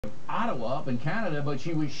Ottawa up in Canada, but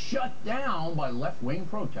she was shut down by left-wing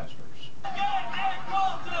protesters. Get Ann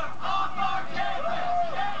Coulter off our campus!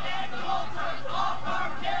 Get Ann Coulter off our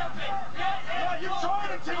campus! Get Ann Coulter! You're trying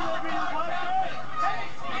to take over your black.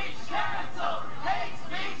 Hate speech canceled! Hate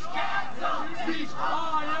speech canceled! Speech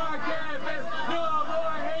on our campus! No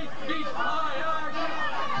more hate speech on our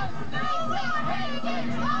campus! No more hate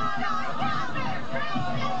speech on our campus!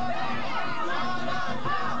 No more hate speech on our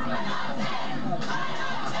campus!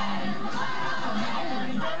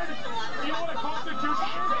 You want a constitution?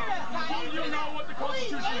 Do you know what the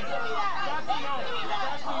Constitution is? That's a no.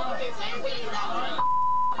 That's a no.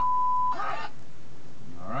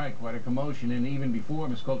 All right, quite a commotion. And even before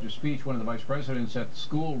Ms. Coulter's speech, one of the vice presidents at the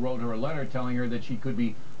school wrote her a letter telling her that she could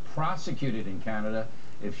be prosecuted in Canada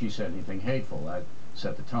if she said anything hateful. That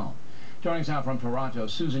set the tone. Joining us now from Toronto,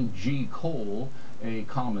 Susan G. Cole, a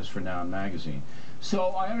columnist for Now magazine. So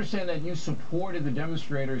I understand that you supported the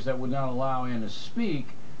demonstrators that would not allow Ann to speak.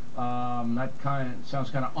 That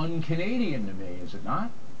sounds kind of un-Canadian to me, is it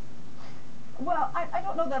not? Well, I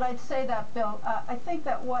don't know that I'd say that, Bill. I think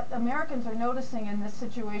that what Americans are noticing in this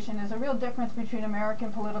situation is a real difference between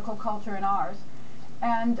American political culture and ours.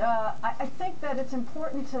 And I think that it's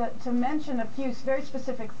important to mention a few very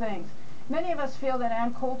specific things. Many of us feel that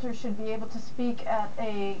Ann Coulter should be able to speak at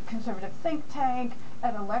a conservative think tank,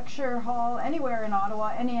 at a lecture hall, anywhere in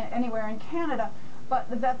Ottawa, anywhere in Canada,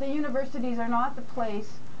 but that the universities are not the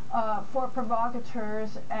place for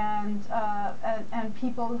provocateurs and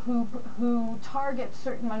people who target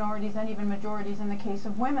certain minorities and even majorities in the case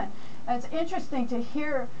of women. And it's interesting to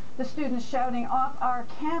hear the students shouting off our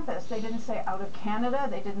campus. They didn't say out of Canada,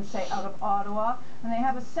 they didn't say out of Ottawa, and they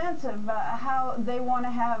have a sense of how they want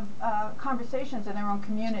to have conversations in their own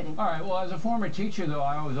community. All right, well, as a former teacher, though,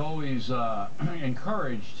 I was always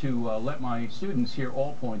encouraged to let my students hear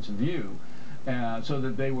all points of view so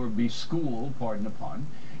that they would be schooled, pardon the pun,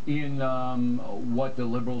 in what the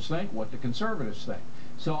liberals think, what the conservatives think.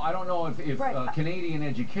 So I don't know if Right. Canadian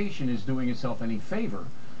education is doing itself any favor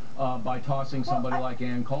by tossing somebody like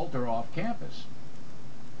Ann Coulter off campus.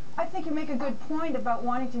 I think you make a good point about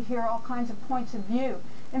wanting to hear all kinds of points of view.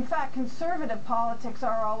 In fact, conservative politics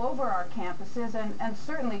are all over our campuses, and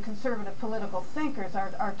certainly conservative political thinkers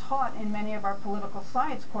are taught in many of our political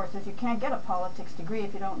science courses. You can't get a politics degree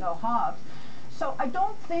if you don't know Hobbes. So I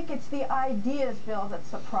don't think it's the ideas, Bill, that's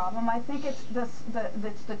the problem. I think it's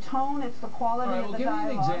the tone, it's the quality of the dialogue. Give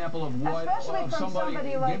me an example of what, especially from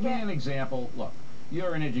somebody like give me an example. Look,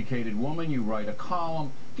 you're an educated woman, you write a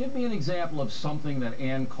column. Give me an example of something that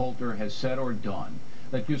Ann Coulter has said or done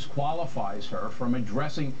that disqualifies her from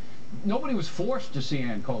addressing. Nobody was forced to see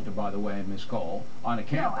Ann Coulter, by the way, Ms. Cole, on a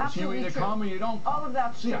campus. No, you either true. come or you don't come. All of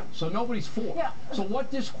that's true. Yeah, so nobody's forced. Yeah. So what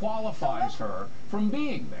disqualifies her from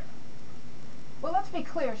being there? Well, let's be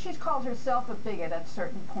clear. She's called herself a bigot at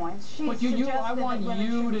certain points. But I want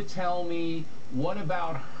you to tell me what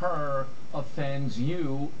about her offends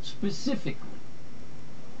you specifically.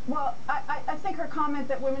 Well, I think her comment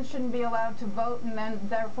that women shouldn't be allowed to vote and then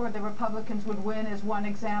therefore the Republicans would win is one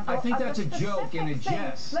example. I think that's a joke and a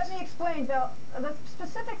jest. Let me explain, Bill. The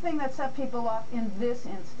specific thing that set people off in this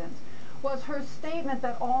instance was her statement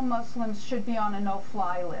that all Muslims should be on a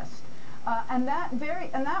no-fly list. And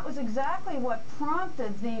that was exactly what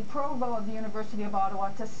prompted the provost of the University of Ottawa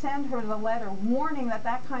to send her the letter warning that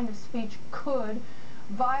that kind of speech could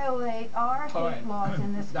violate our hate laws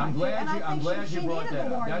in this country. I'm glad you brought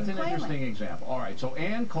that up. That's an interesting example. All right, so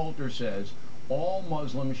Ann Coulter says all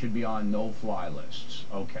Muslims should be on no-fly lists.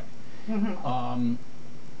 Okay. Mm-hmm.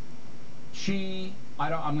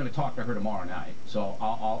 I'm going to talk to her tomorrow night, so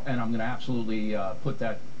I'm going to absolutely put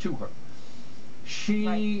that to her.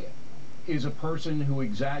 She is a person who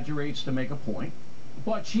exaggerates to make a point,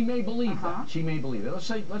 but she may believe that. She may believe it.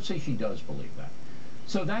 Let's say she does believe that.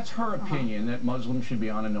 So that's her opinion that Muslims should be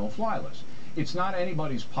on a no-fly list. It's not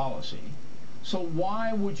anybody's policy. So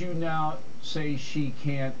why would you now say she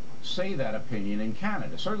can't say that opinion in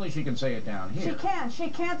Canada? Certainly she can say it down here. She can. She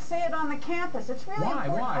can't say it on the campus. It's really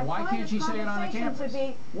important. Why? Why can't she say it on the campus?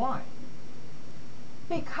 Why?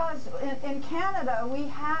 Because in Canada we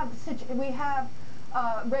have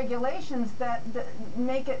regulations that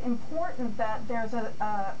make it important that there's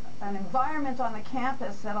an environment on the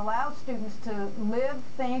campus that allows students to live,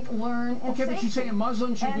 think, learn in safety. Okay, but she's saying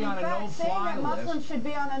Muslims should be on a no-fly list. And in fact, saying that Muslims should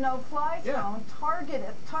be on a no-fly zone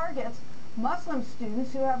targets Muslim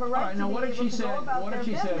students who have a right to be able to go about their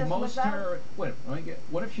business without...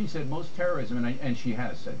 What if she said most terrorism, and she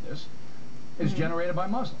has said this, is generated by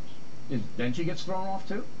Muslims? Then she gets thrown off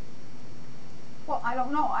too? Well, I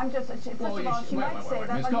don't know. I'm just, first of all, she might say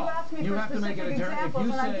that, but you asked me for specific examples,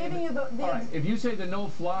 and I'm giving you the all right, if you say the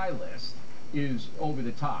no-fly list is over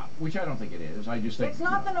the top, which I don't think it is, I just think... It's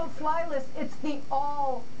not the no-fly list, it's the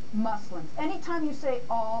all Muslims. Anytime you say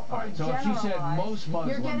all or right, so if generalize, you said most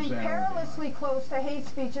Muslims, you're getting perilously close to hate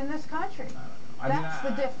speech in this country. That's the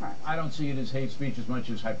difference. I don't see it as hate speech as much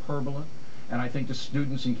as hyperbole, and I think the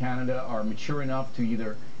students in Canada are mature enough to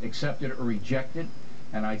either accept it or reject it,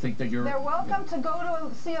 and I think that They're welcome to go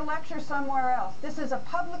to see a lecture somewhere else. This is a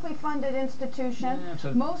publicly funded institution.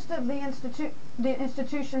 Yeah, most of the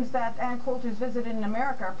institutions that Ann Coulter's visited in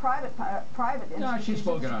America are private institutions. No, she's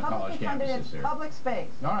spoken on college campuses there. Public space.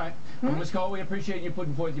 All right. Well, Ms. Cole, we appreciate you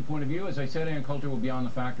putting forth your point of view. As I said, Ann Coulter will be on The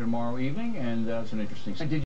Factor tomorrow evening, and it's an interesting...